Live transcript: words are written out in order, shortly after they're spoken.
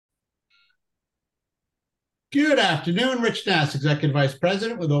Good afternoon, Rich Nass, Executive Vice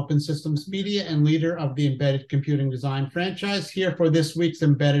President with Open Systems Media and leader of the Embedded Computing Design franchise, here for this week's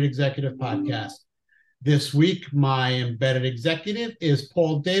Embedded Executive Podcast. This week, my embedded executive is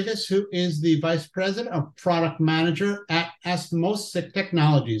Paul Davis, who is the Vice President of Product Manager at Atmosic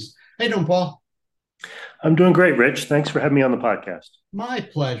Technologies. How you doing, Paul? I'm doing great, Rich. Thanks for having me on the podcast. My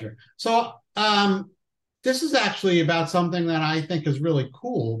pleasure. This is actually about something that I think is really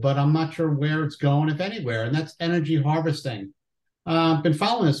cool, but I'm not sure where it's going, if anywhere, and that's energy harvesting. I've been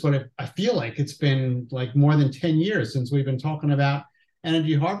following this, but I feel like it's been like more than 10 years since we've been talking about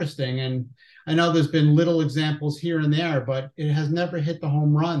energy harvesting. And I know there's been little examples here and there, but it has never hit the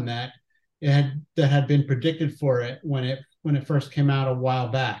home run that had been predicted for it when it first came out a while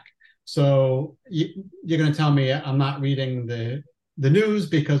back. So you're going to tell me I'm not reading the news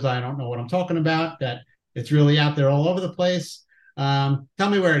because I don't know what I'm talking about, that it's really out there all over the place. Tell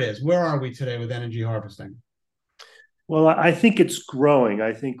me where it is. Where are we today with energy harvesting? Well, I think it's growing.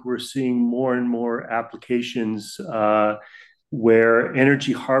 I think we're seeing more and more applications where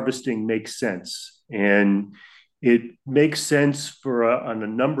energy harvesting makes sense. And it makes sense on a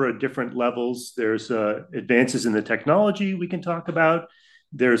number of different levels. There's advances in the technology we can talk about.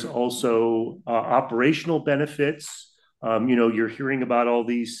 There's also operational benefits. You're hearing about all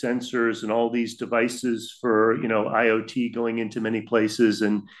these sensors and all these devices for, IoT going into many places.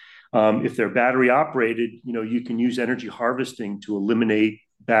 And if they're battery operated, you can use energy harvesting to eliminate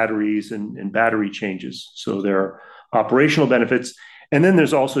batteries and battery changes. So there are operational benefits. And then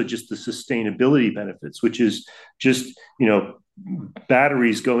there's also just the sustainability benefits, which is just,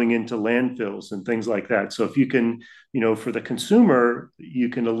 batteries going into landfills and things like that. So if you can, for the consumer, you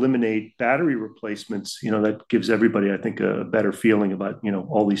can eliminate battery replacements, that gives everybody, I think, a better feeling about,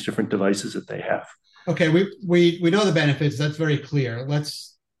 all these different devices that they have. Okay, we know the benefits. That's very clear.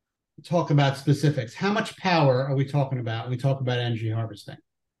 Let's talk about specifics. How much power are we talking about when we talk about energy harvesting?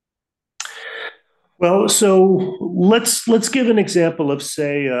 Well, so let's give an example of,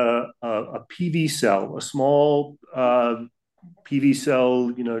 say, a PV cell, a small PV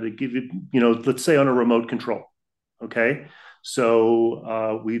cell, to give it, let's say on a remote control. Okay.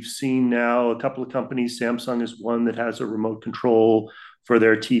 So we've seen now a couple of companies. Samsung is one that has a remote control for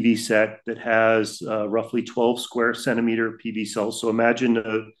their TV set that has roughly 12 square centimeter PV cells. So imagine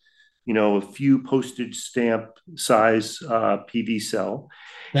a few postage stamp size PV cell.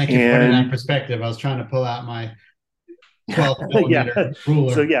 Thank you for putting that in And perspective. I was trying to pull out my 12 yeah. millimeter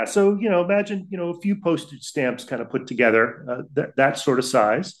ruler. Imagine, a few postage stamps kind of put together, that sort of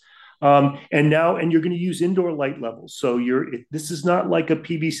size. And you're going to use indoor light levels. So this is not like a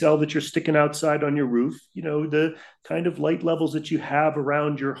PV cell that you're sticking outside on your roof, the kind of light levels that you have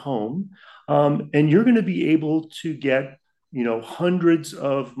around your home. And you're going to be able to get, hundreds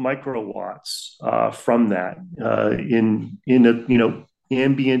of microwatts from that in a,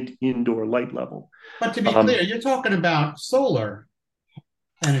 ambient indoor light level. But to be Um, clear, you're talking about solar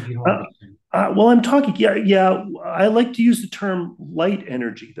energy uh, harvesting. well, I'm talking, yeah. I like to use the term light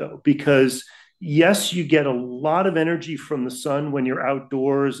energy though, because yes, you get a lot of energy from the sun when you're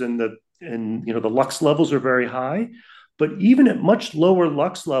outdoors, and the lux levels are very high. But even at much lower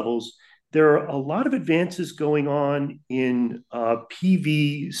lux levels, there are a lot of advances going on in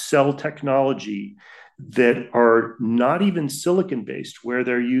PV cell technology that are not even silicon based, where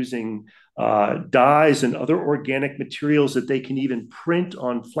they're using dyes and other organic materials that they can even print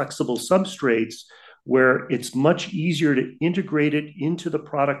on flexible substrates, where it's much easier to integrate it into the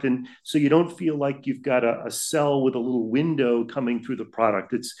product. And so you don't feel like you've got a cell with a little window coming through the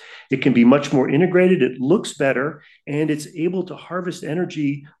product. It can be much more integrated. It looks better, and it's able to harvest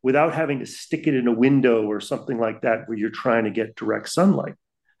energy without having to stick it in a window or something like that, where you're trying to get direct sunlight.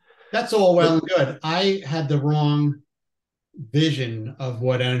 That's all well So, and good. I had the wrong vision of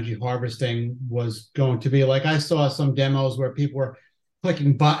what energy harvesting was going to be. Like I saw some demos where people were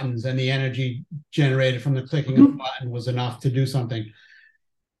clicking buttons and the energy generated from the clicking of the mhm. button was enough to do something.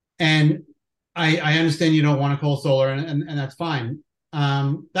 And I understand you don't want to call solar, and that's fine.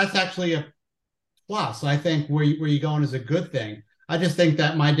 That's actually a plus. I think where you're going is a good thing. I just think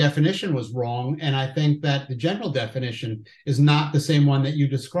that my definition was wrong, and I think that the general definition is not the same one that you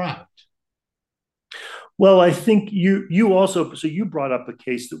described. Well, I think you also, so you brought up a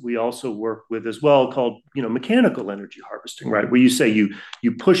case that we also work with as well, called, mechanical energy harvesting, right? Where you say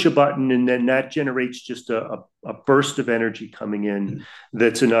you push a button and then that generates just a burst of energy coming in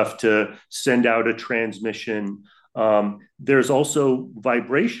that's enough to send out a transmission. There's also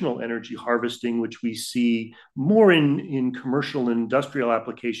vibrational energy harvesting, which we see more in commercial and industrial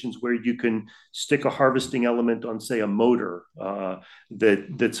applications, where you can stick a harvesting element on, say, a motor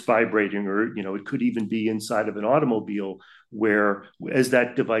that's vibrating, or it could even be inside of an automobile, where as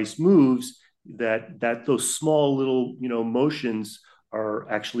that device moves, that those small little motions are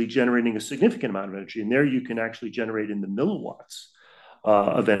actually generating a significant amount of energy, and there you can actually generate in the milliwatts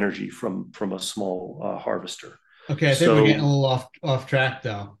of energy from a small harvester. Okay, I think we're getting a So, little off track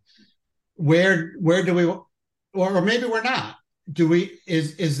though. Where do we, or maybe we're not. Do we,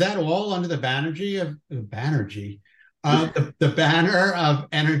 is that all under the the banner of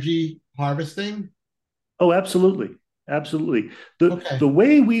energy harvesting? oh, absolutely, absolutely. The Okay.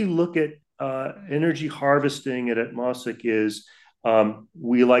 way we look at energy harvesting at Atmosic is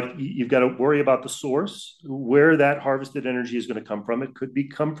we like you've got to worry about the source, where that harvested energy is going to come from. It could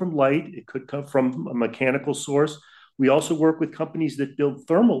come from light, it could come from a mechanical source. We also work with companies that build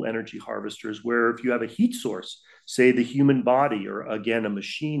thermal energy harvesters, where if you have a heat source, say the human body, or again, a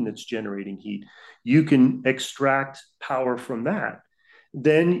machine that's generating heat, you can extract power from that.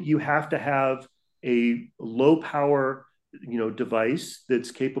 Then you have to have a low power device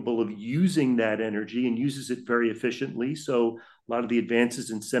that's capable of using that energy and uses it very efficiently. So a lot of the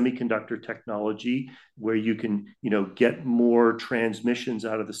advances in semiconductor technology, where you can get more transmissions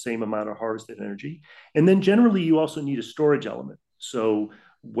out of the same amount of harvested energy. And then generally you also need a storage element, so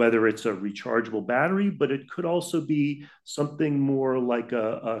whether it's a rechargeable battery, but it could also be something more like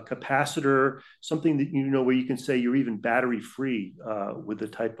a capacitor, something that where you can say you're even battery free with the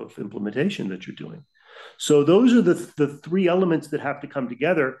type of implementation that you're doing. So those are the three elements that have to come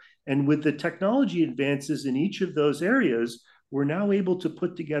together. And with the technology advances in each of those areas, we're now able to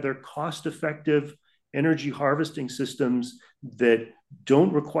put together cost-effective energy harvesting systems that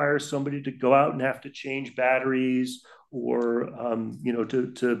don't require somebody to go out and have to change batteries, or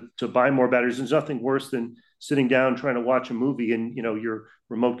to buy more batteries. There's nothing worse than sitting down trying to watch a movie and your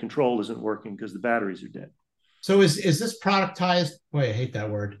remote control isn't working because the batteries are dead. So is this productized? Boy, I hate that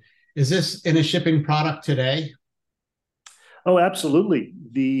word. Is this in a shipping product today? Oh, absolutely.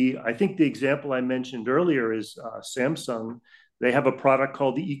 I think the example I mentioned earlier is Samsung. They have a product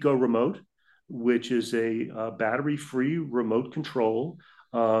called the Eco Remote, which is a battery-free remote control.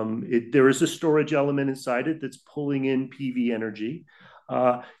 There is a storage element inside it that's pulling in PV energy.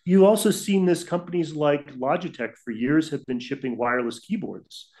 You also seen this, companies like Logitech for years have been shipping wireless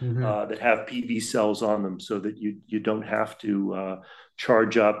keyboards Mhm. that have PV cells on them, so that you don't have to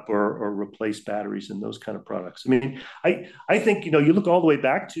charge up or replace batteries and those kind of products. I mean, I think you look all the way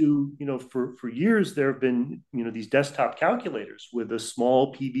back to for years there have been these desktop calculators with a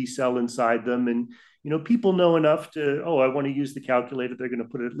small PV cell inside them, and people know enough to, oh, I want to use the calculator. They're going to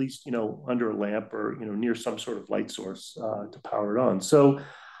put it at least under a lamp, or near some sort of light source to power it on. So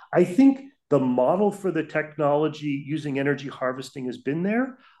I think the model for the technology using energy harvesting has been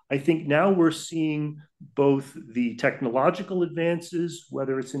there. I think now we're seeing both the technological advances,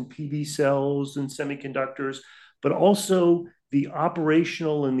 whether it's in PV cells and semiconductors, but also the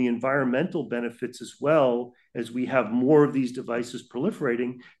operational and the environmental benefits as well, as we have more of these devices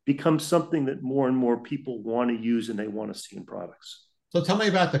proliferating, becomes something that more and more people want to use and they want to see in products. So tell me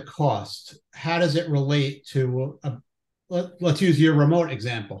about the cost. How does it relate to let's use your remote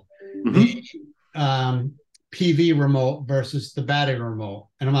example, the Mm-hmm. um, PV remote versus the battery remote.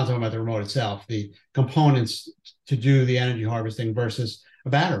 And I'm not talking about the remote itself, the components to do the energy harvesting versus a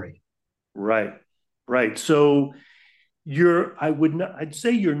battery. Right, right. So I'd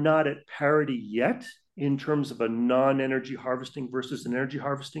say you're not at parity yet in terms of a non-energy harvesting versus an energy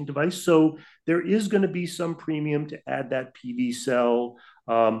harvesting device. So there is going to be some premium to add that PV cell.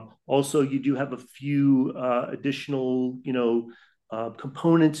 Also, you do have a few additional,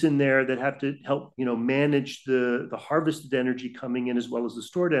 components in there that have to help, manage the harvested energy coming in as well as the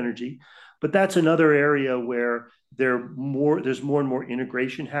stored energy. But that's another area where there's more and more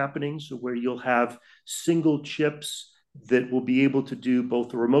integration happening. So where you'll have single chips that will be able to do both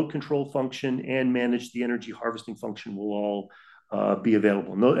the remote control function and manage the energy harvesting function will all be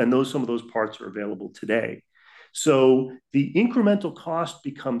available. And some of those parts are available today. So the incremental cost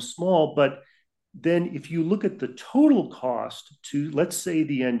becomes small, but then if you look at the total cost to, let's say,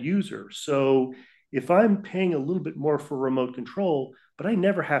 the end user, so if I'm paying a little bit more for remote control, but I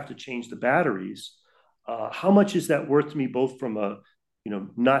never have to change the batteries, how much is that worth to me, both from a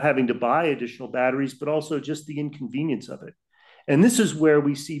not having to buy additional batteries, but also just the inconvenience of it? And this is where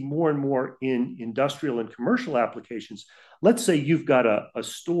we see more and more in industrial and commercial applications. Let's say you've got a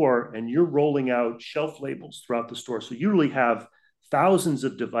store and you're rolling out shelf labels throughout the store. So you really have thousands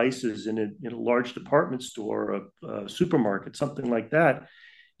of devices in a large department store, a supermarket, something like that,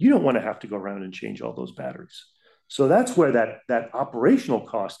 you don't want to have to go around and change all those batteries. So that's where that operational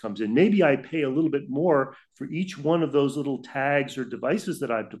cost comes in. Maybe I pay a little bit more for each one of those little tags or devices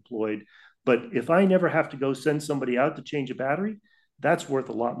that I've deployed, but if I never have to go send somebody out to change a battery, that's worth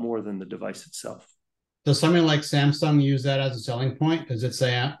a lot more than the device itself. Does something like Samsung use that as a selling point? Does it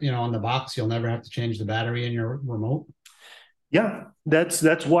say, on the box, you'll never have to change the battery in your remote? Yeah, that's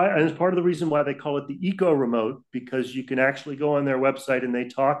why, and it's part of the reason why they call it the eco remote, because you can actually go on their website and they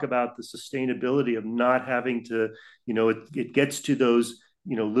talk about the sustainability of not having to, it gets to those,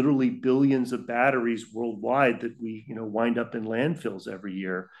 literally billions of batteries worldwide that we, wind up in landfills every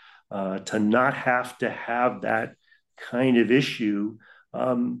year, to not have to have that kind of issue.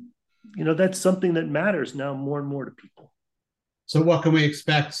 That's something that matters now more and more to people. So what can we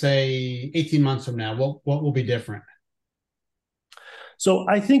expect, say, 18 months from now? What will be different? So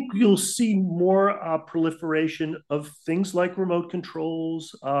I think you'll see more proliferation of things like remote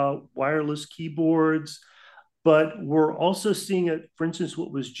controls, wireless keyboards, but we're also seeing it. For instance,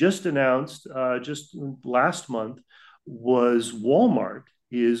 what was just announced just last month was Walmart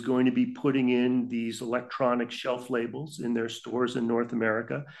is going to be putting in these electronic shelf labels in their stores in North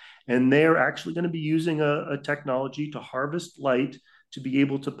America. And they're actually going to be using a technology to harvest light to be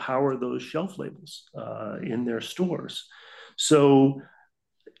able to power those shelf labels in their stores. So,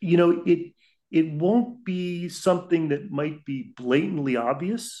 it won't be something that might be blatantly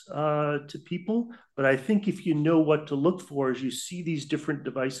obvious to people, but I think if you know what to look for as you see these different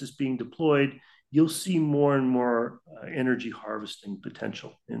devices being deployed, you'll see more and more energy harvesting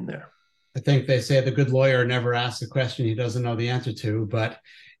potential in there. I think they say the good lawyer never asks a question he doesn't know the answer to, but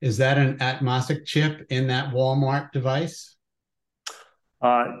is that an Atmosic chip in that Walmart device?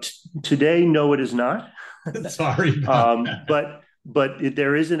 Today, no, it is not. Sorry about but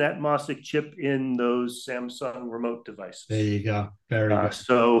there is an Atmosic chip in those Samsung remote devices. There you go. Very good.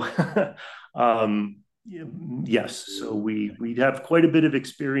 So, yes, so we have quite a bit of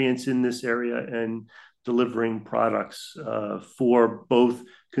experience in this area and delivering products for both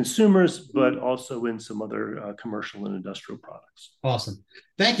consumers, but also in some other commercial and industrial products. Awesome.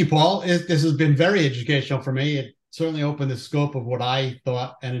 Thank you, Paul. This has been very educational for me. It certainly opened the scope of what I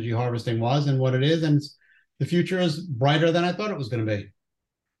thought energy harvesting was and what it is. And the future is brighter than I thought it was going to be.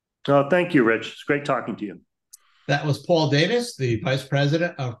 Oh, thank you, Rich. It's great talking to you. That was Paul Davis, the Vice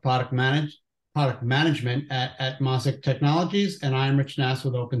President of Product Management at Atmosic Technologies, and I'm Rich Nass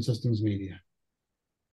with Open Systems Media.